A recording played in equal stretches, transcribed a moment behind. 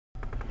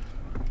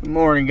Good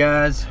morning,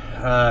 guys.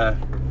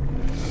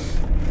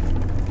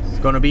 It's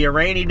gonna be a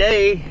rainy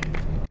day.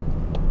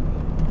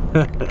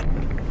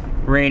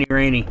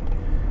 rainy.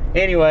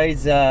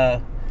 Anyways,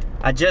 I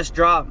just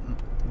dropped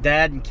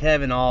Dad and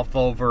Kevin off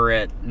over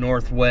at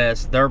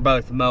Northwest. They're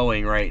both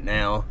mowing right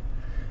now.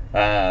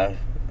 The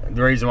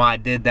reason why I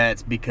did that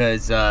is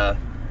because I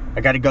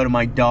got to go to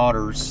my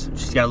daughter's.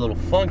 She's got a little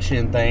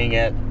function thing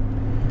at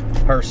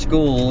her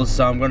school,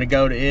 so I'm gonna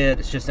go to it.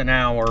 It's just an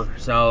hour,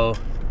 so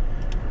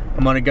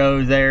I'm gonna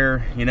go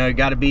there. You know, you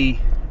got to be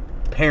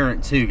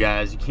parent too,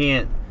 guys. You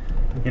can't,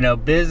 you know,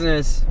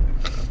 business,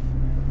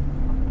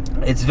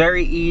 it's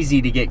very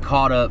easy to get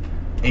caught up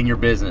in your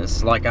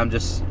business. Like, I'm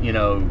just, you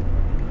know,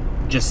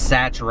 just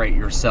saturate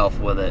yourself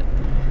with it.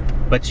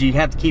 But you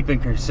have to keep in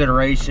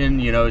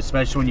consideration, you know,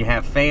 especially when you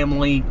have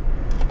family,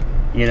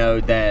 you know,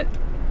 that,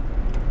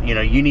 you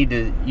know, you need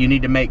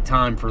to make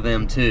time for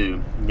them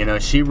too. You know,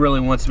 she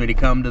really wants me to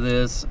come to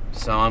this,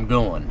 so I'm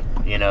going,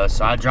 you know.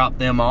 So I dropped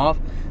them off.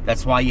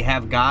 That's why you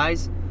have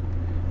guys.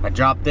 I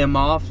dropped them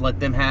off, let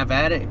them have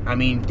at it. I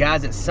mean,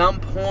 guys, at some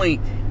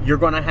point, you're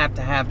gonna have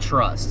to have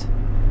trust.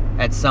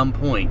 At some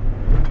point,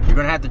 you're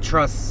gonna have to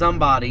trust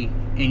somebody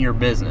in your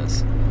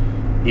business,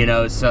 you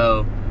know.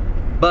 So,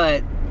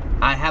 but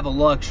I have a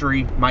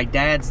luxury. My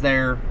dad's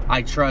there.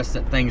 I trust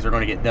that things are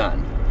gonna get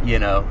done, you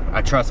know.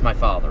 I trust my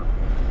father.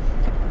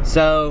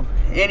 So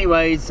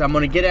anyways, I'm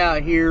gonna get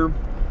out here.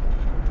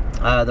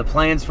 The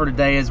plans for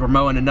today is we're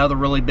mowing another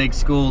really big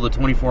school, the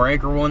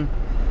 24-acre one.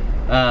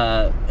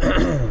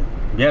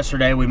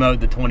 Yesterday we mowed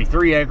the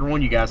 23-acre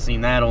one. You guys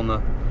seen that on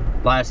the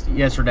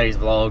yesterday's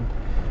vlog.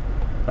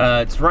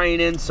 It's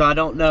raining, so I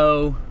don't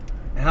know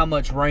how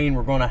much rain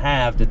we're gonna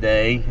have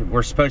today.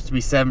 We're supposed to be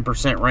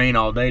 7% rain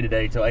all day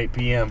today till 8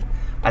 p.m.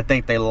 I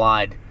think they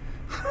lied.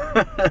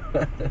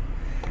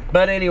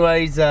 But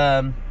anyways,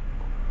 man,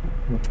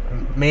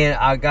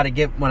 I gotta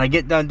when I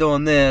get done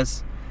doing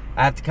this,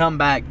 I have to come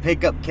back,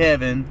 pick up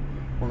Kevin.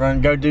 We're gonna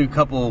go do a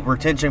couple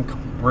retention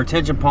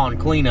pond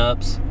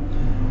cleanups,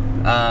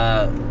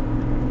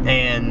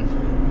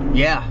 and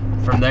yeah,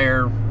 from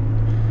there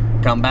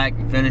come back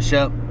and finish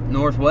up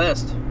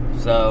Northwest.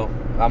 So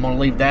I'm gonna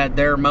leave Dad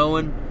there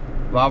mowing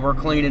while we're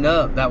cleaning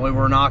up. That way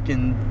we're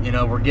knocking, you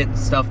know, we're getting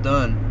stuff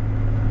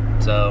done.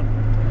 So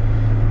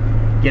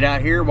get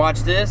out here,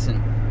 watch this,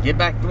 and get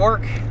back to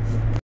work.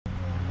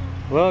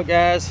 Well,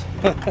 guys,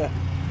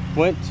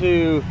 went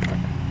to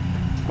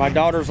my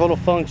daughter's little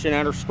function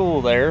at her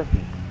school there.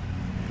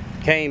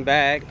 Came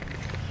back,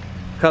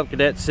 Cub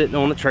Cadet sitting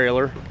on the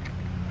trailer.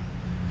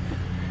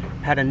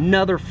 Had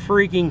another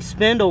freaking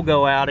spindle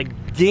go out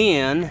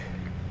again.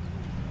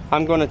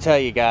 I'm gonna tell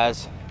you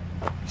guys,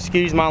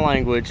 excuse my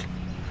language,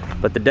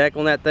 but the deck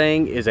on that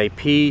thing is a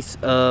piece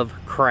of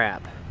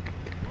crap.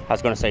 I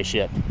was gonna say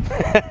shit.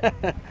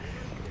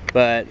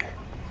 But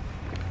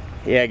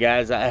yeah,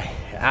 guys,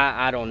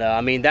 I don't know.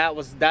 I mean,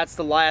 that's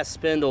the last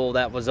spindle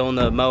that was on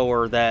the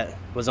mower that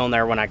was on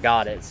there when I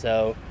got it.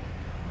 So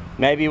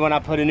maybe when I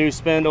put a new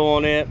spindle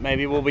on it,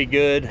 maybe we'll be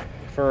good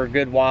for a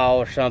good while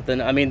or something.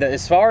 I mean,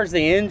 as far as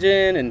the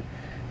engine and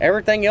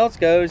everything else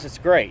goes, it's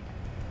great.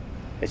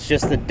 It's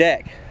just the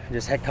deck.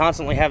 Just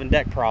constantly having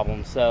deck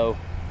problems. So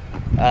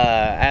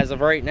as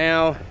of right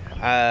now,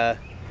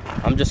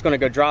 I'm just gonna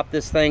go drop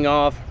this thing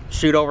off,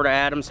 shoot over to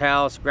Adam's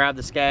house, grab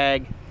the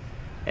Skag,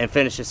 and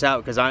finish this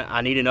out, because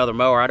I need another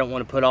mower. I don't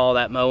want to put all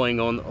that mowing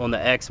on the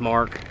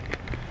Exmark.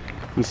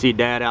 You can see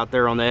Dad out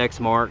there on the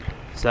Exmark.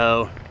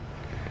 So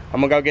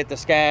I'm gonna go get the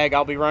Skag.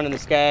 I'll be running the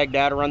Skag,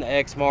 Dad will run the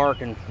Exmark,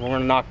 and we're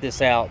gonna knock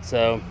this out.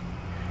 So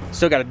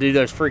still got to do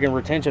those freaking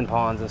retention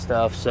ponds and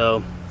stuff,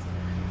 so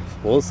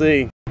we'll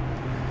see.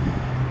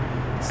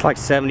 It's like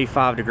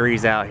 75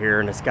 degrees out here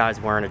and this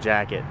guy's wearing a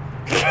jacket.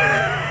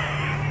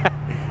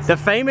 The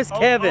famous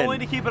Kevin. Only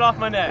to keep it off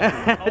my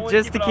neck.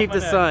 Just to keep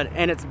the sun.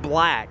 And it's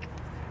black.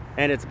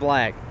 And it's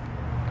black.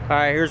 All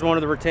right, here's one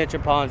of the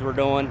retention ponds we're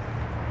doing.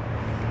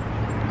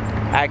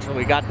 Actually,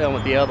 we got done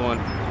with the other one.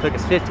 Took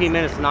us 15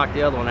 minutes to knock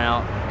the other one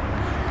out.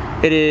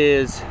 It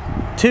is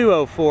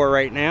 2:04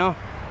 right now.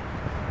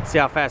 See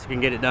how fast we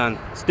can get it done.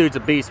 This dude's a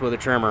beast with a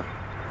trimmer.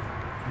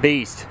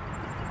 Beast.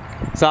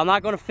 So I'm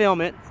not gonna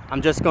film it.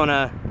 I'm just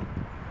gonna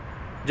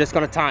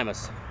time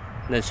us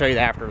and then show you the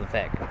after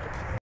effect.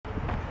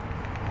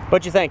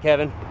 What you think,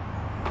 Kevin?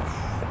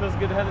 It feels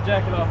good to have the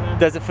jacket off, man.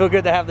 Does it feel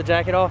good to have the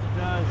jacket off? It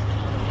does.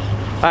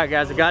 All right,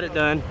 guys, I got it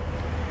done.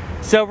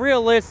 So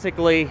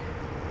realistically,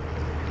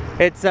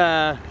 it's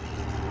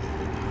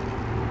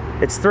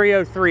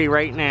 3:03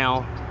 right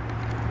now.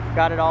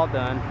 Got it all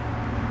done.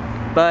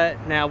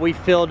 But now we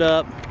filled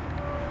up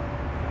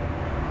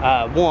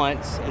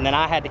once, and then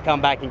I had to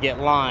come back and get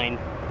line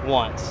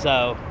once.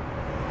 So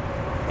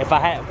if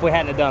we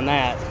hadn't have done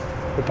that,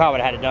 we probably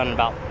would have had it done in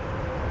about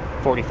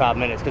 45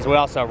 minutes, because we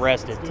also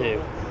rested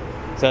too.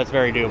 So it's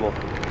very doable.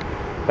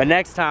 But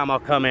next time I'll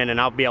come in and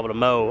I'll be able to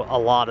mow a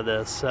lot of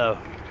this, so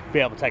be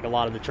able to take a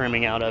lot of the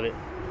trimming out of it.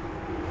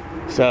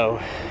 So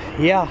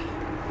yeah.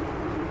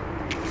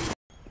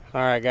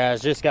 All right,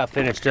 guys, just got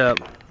finished up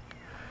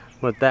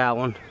with that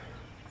one.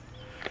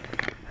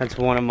 That's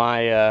one of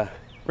my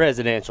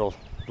residential,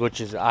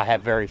 which is, I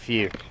have very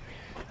few.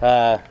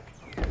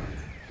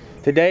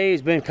 Today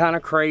has been kind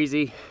of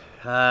crazy.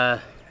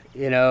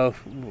 You know,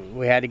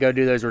 we had to go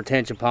do those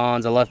retention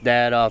ponds. I left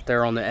Dad out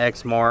there on the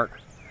X mark.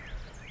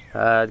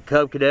 The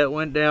Cub Cadet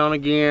went down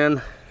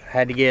again.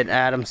 Had to get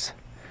Adam's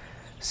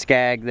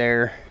Skag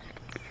there.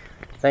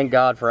 Thank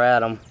God for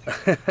Adam.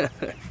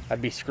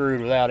 I'd be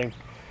screwed without him.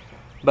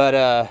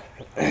 But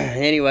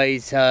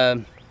anyways, yeah,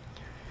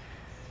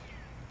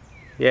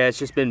 it's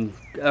just been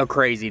a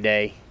crazy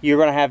day. You're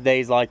gonna have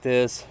days like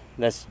this.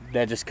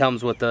 That just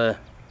comes with the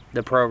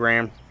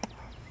program.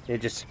 It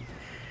just,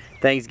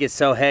 things get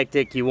so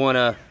hectic, you want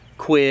to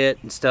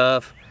quit and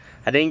stuff.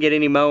 I didn't get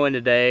any mowing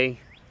today.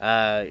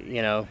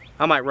 You know,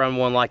 I might run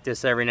one like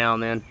this every now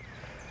and then.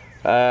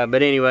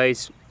 But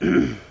anyways,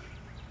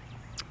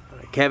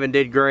 Kevin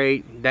did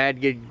great.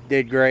 Dad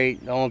did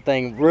great. The only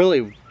thing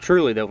really,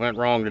 truly that went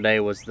wrong today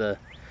was the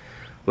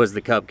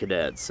Cub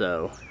Cadet.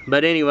 So,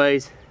 but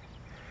anyways,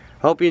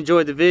 hope you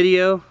enjoyed the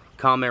video.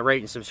 Comment,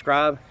 rate, and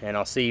subscribe, and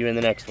I'll see you in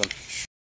the next one.